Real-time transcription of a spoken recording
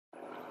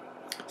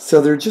So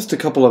there are just a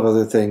couple of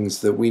other things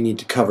that we need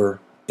to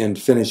cover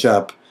and finish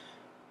up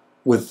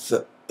with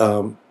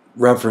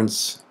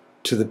reference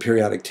to the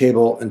periodic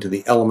table and to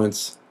the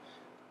elements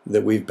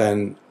that we've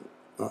been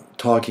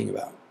talking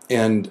about.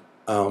 And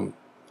the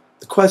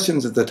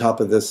questions at the top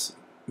of this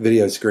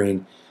video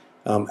screen,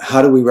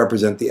 how do we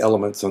represent the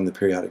elements on the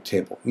periodic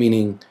table?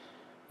 Meaning,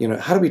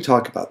 how do we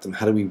talk about them?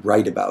 How do we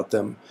write about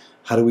them?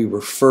 How do we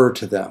refer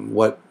to them?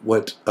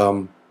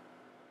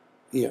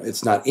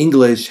 It's not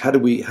English. How do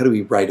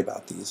we write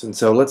about these? And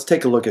so let's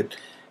take a look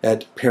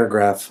at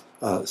paragraph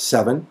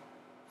 7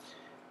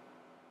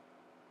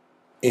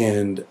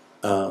 and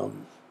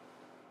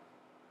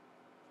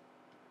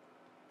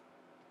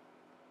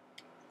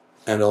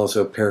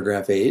also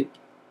paragraph 8.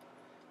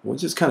 We'll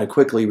just kind of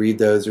quickly read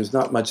those. There's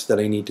not much that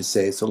I need to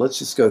say, so let's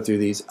just go through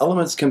these.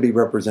 Elements can be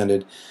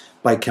represented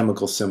by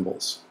chemical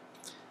symbols.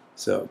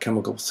 So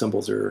chemical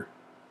symbols we're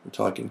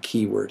talking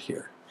keyword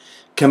here.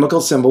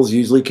 Chemical symbols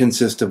usually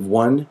consist of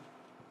 1,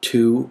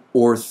 2,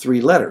 or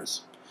 3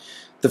 letters.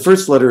 The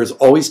first letter is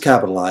always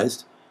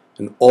capitalized,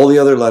 and all the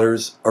other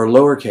letters are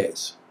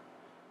lowercase.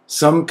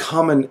 Some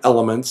common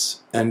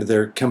elements and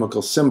their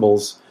chemical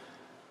symbols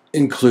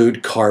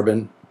include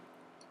carbon,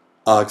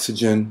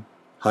 oxygen,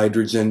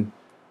 hydrogen,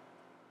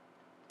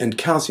 and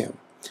calcium.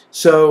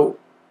 So,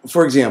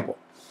 for example,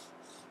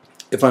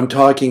 if I'm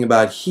talking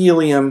about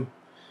helium,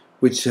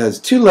 which has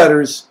 2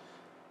 letters,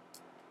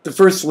 the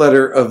first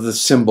letter of the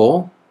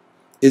symbol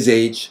is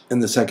H,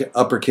 and the second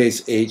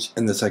uppercase H,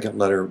 and the second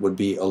letter would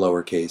be a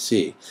lowercase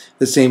e.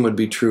 The same would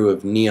be true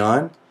of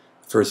neon.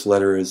 The first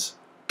letter is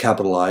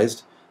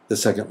capitalized, the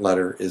second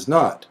letter is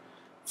not.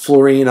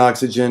 Fluorine,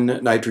 oxygen,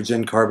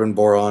 nitrogen, carbon,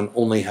 boron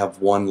only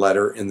have 1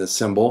 letter in the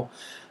symbol.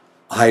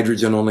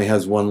 Hydrogen only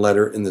has 1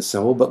 letter in the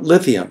symbol, but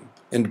lithium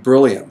and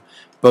beryllium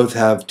both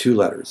have 2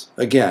 letters.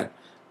 Again,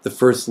 the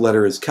first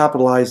letter is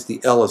capitalized,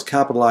 the L is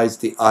capitalized,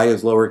 the I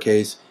is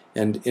lowercase,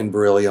 and in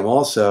beryllium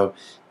also,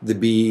 the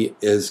B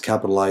is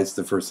capitalized,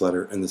 the first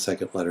letter, and the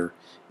second letter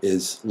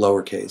is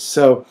lowercase.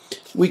 So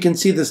we can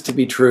see this to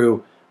be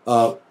true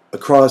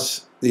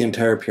across the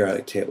entire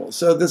periodic table.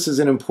 So this is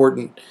an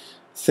important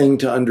thing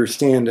to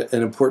understand,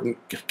 an important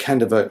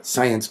kind of a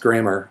science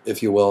grammar,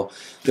 if you will,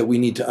 that we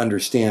need to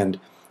understand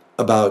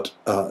about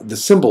the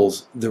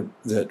symbols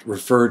that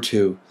refer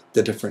to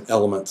the different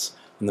elements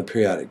in the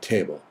periodic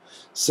table.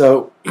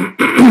 So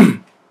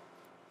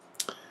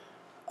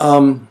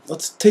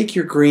let's take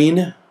your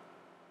green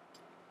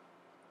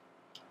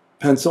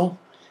pencil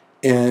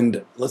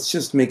and let's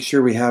just make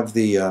sure we have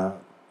the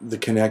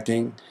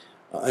connecting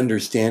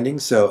understanding.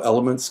 So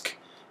elements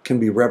can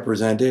be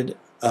represented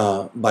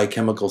by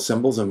chemical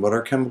symbols. And what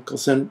are chemical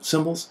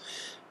symbols?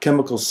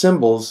 Chemical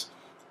symbols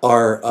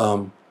are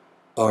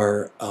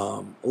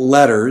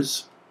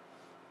letters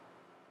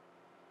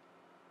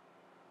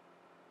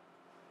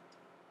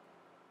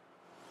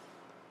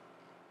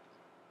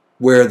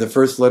where the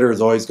first letter is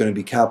always going to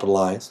be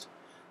capitalized,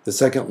 the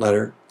second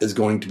letter is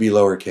going to be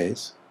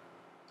lowercase.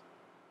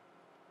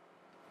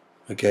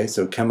 Okay,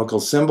 so chemical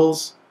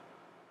symbols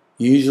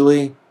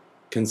usually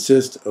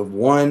consist of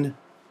 1,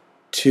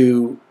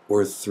 2,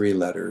 or 3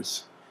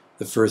 letters.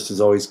 The first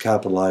is always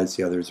capitalized,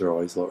 the others are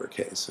always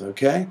lowercase.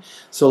 Okay,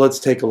 so let's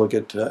take a look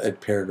at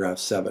paragraph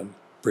 7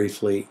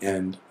 briefly,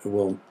 and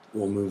we'll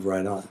move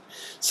right on.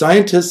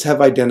 Scientists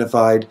have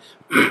identified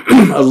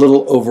a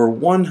little over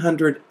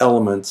 100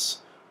 elements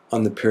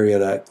on the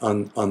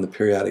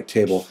periodic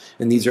table,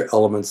 and these are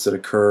elements that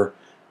occur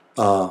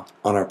on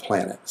our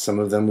planet. Some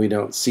of them we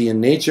don't see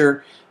in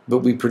nature, but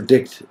we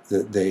predict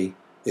that they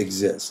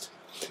exist.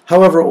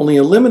 However, only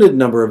a limited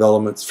number of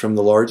elements from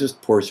the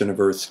largest portion of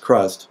Earth's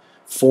crust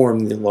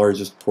form the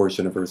largest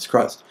portion of Earth's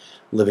crust,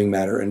 living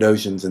matter and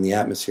oceans in the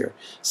atmosphere.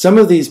 Some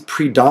of these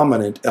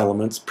predominant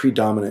elements,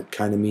 predominant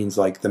kind of means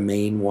like the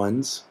main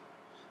ones,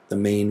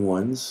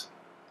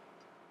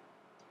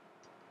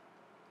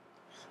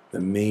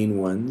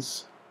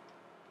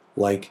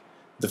 like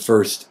the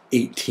first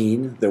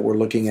 18 that we're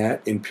looking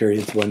at in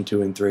periods 1,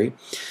 2, and 3.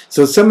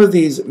 So some of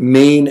these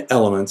main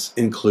elements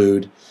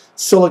include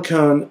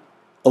silicon,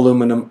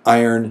 aluminum,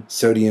 iron,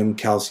 sodium,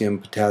 calcium,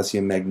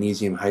 potassium,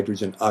 magnesium,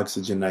 hydrogen,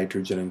 oxygen,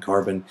 nitrogen, and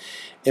carbon.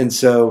 And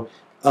so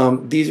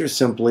these are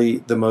simply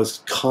the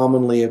most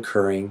commonly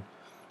occurring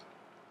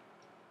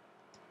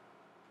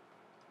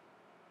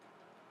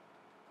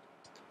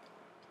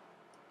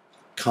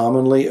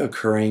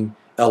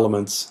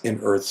elements in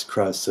Earth's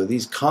crust. So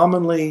these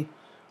commonly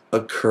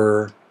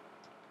occur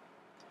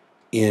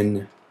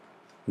in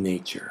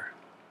nature.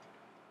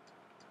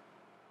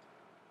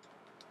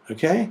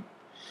 Okay?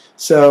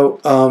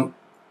 So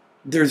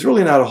there's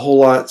really not a whole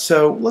lot.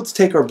 So let's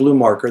take our blue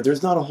marker.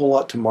 There's not a whole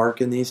lot to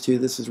mark in these two.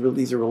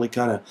 These are really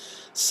kind of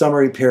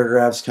summary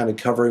paragraphs kind of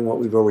covering what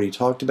we've already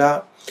talked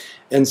about.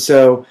 And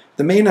so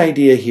the main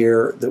idea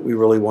here that we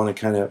really want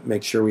to kind of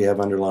make sure we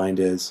have underlined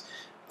is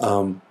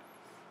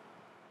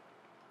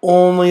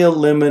only a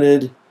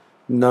limited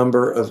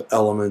number of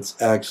elements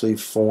actually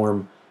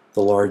form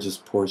the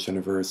largest portion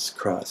of Earth's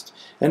crust.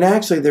 And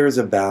actually there's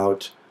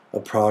about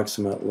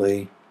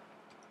approximately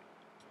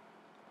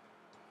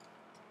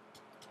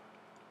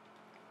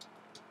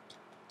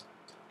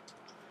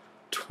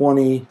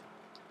 20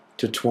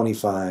 to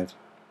 25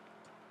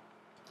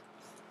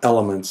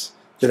 elements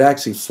that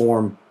actually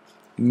form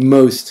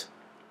most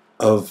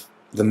of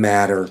the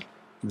matter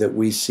that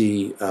we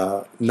see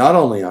not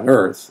only on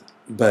Earth,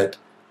 but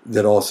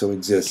that also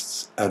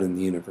exists out in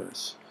the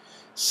universe.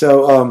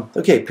 So,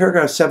 okay,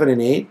 paragraph 7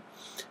 and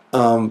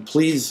 8.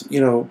 Please,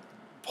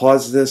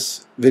 pause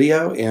this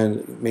video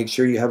and make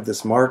sure you have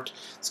this marked.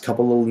 There's a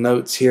couple little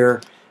notes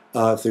here.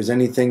 If there's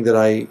anything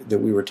that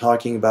we were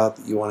talking about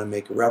that you want to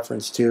make a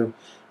reference to,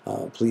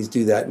 please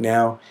do that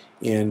now,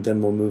 and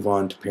then we'll move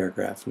on to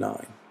paragraph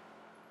 9.